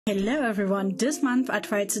Hello everyone, this month I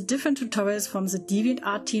tried the different tutorials from the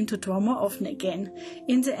Deviantart team to draw more often again.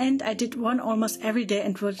 In the end I did one almost every day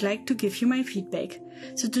and would like to give you my feedback.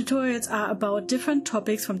 The tutorials are about different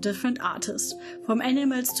topics from different artists, from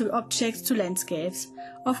animals to objects to landscapes.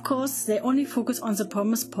 Of course, they only focus on the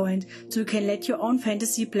promise point, so you can let your own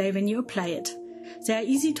fantasy play when you apply it. They are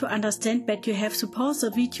easy to understand, but you have to pause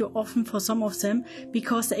the video often for some of them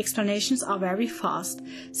because the explanations are very fast.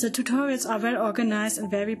 The tutorials are well organized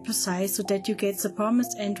and very precise so that you get the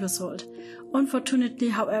promised end result. Unfortunately,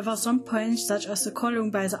 however, some points such as the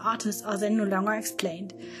coloring by the artist are then no longer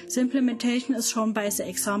explained. The implementation is shown by the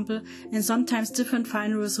example and sometimes different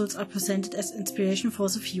final results are presented as inspiration for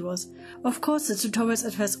the viewers. Of course, the tutorials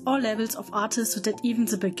address all levels of artists so that even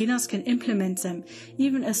the beginners can implement them,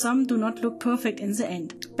 even if some do not look perfect in the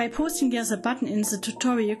end. By posting there's a button in the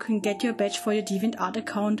tutorial you can get your badge for your Deviantart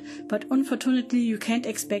account, but unfortunately you can't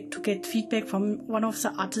expect to get feedback from one of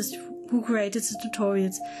the artists who created the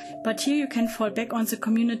tutorials, but here you can fall back on the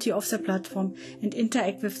community of the platform and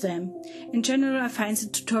interact with them. In general, I find the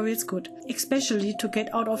tutorials good, especially to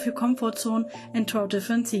get out of your comfort zone and draw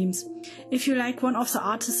different themes. If you like one of the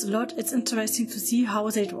artists a lot, it's interesting to see how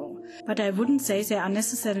they draw, but I wouldn't say they are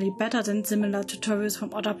necessarily better than similar tutorials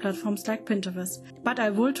from other platforms like Pinterest, but I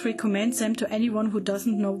would recommend them to anyone who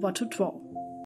doesn't know what to draw.